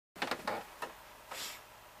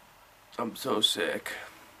I'm so sick.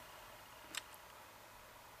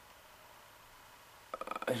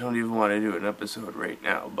 I don't even want to do an episode right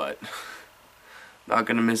now, but not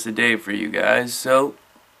gonna miss a day for you guys. So,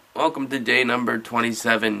 welcome to day number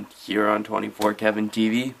 27 here on 24 Kevin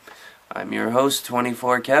TV. I'm your host,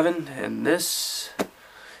 24 Kevin, and this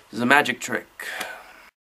is a magic trick.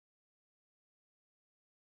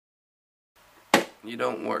 You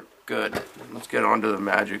don't work. Good. Let's get on to the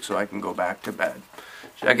magic so I can go back to bed.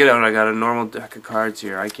 Check it out, I got a normal deck of cards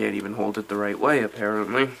here. I can't even hold it the right way,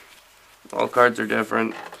 apparently. All cards are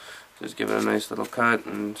different. Just give it a nice little cut,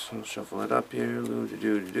 and I'll shuffle it up here.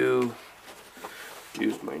 Doo-doo-doo-doo.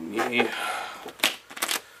 Use my knee.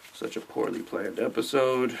 Such a poorly planned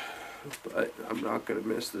episode, but I'm not going to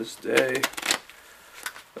miss this day.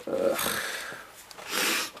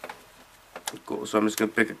 Cool, so I'm just going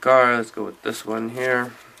to pick a card. Let's go with this one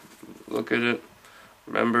here. Look at it.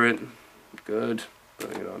 Remember it. Good.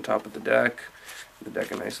 Putting it on top of the deck. The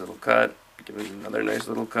deck a nice little cut. Give it another nice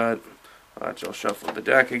little cut. Watch, I'll shuffle the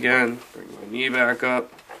deck again. Bring my knee back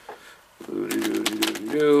up.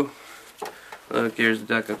 Doo-doo-doo-doo-doo. Look, here's the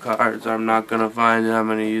deck of cards. I'm not going to find it. I'm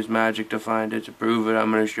going to use magic to find it. To prove it,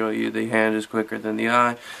 I'm going to show you the hand is quicker than the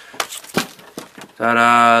eye.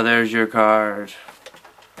 Ta-da! There's your card.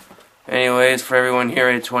 Anyways, for everyone here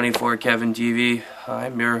at 24 Kevin TV,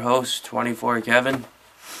 I'm your host, 24 Kevin.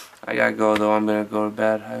 I gotta go though. I'm gonna go to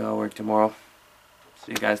bed. I gotta work tomorrow.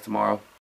 See you guys tomorrow.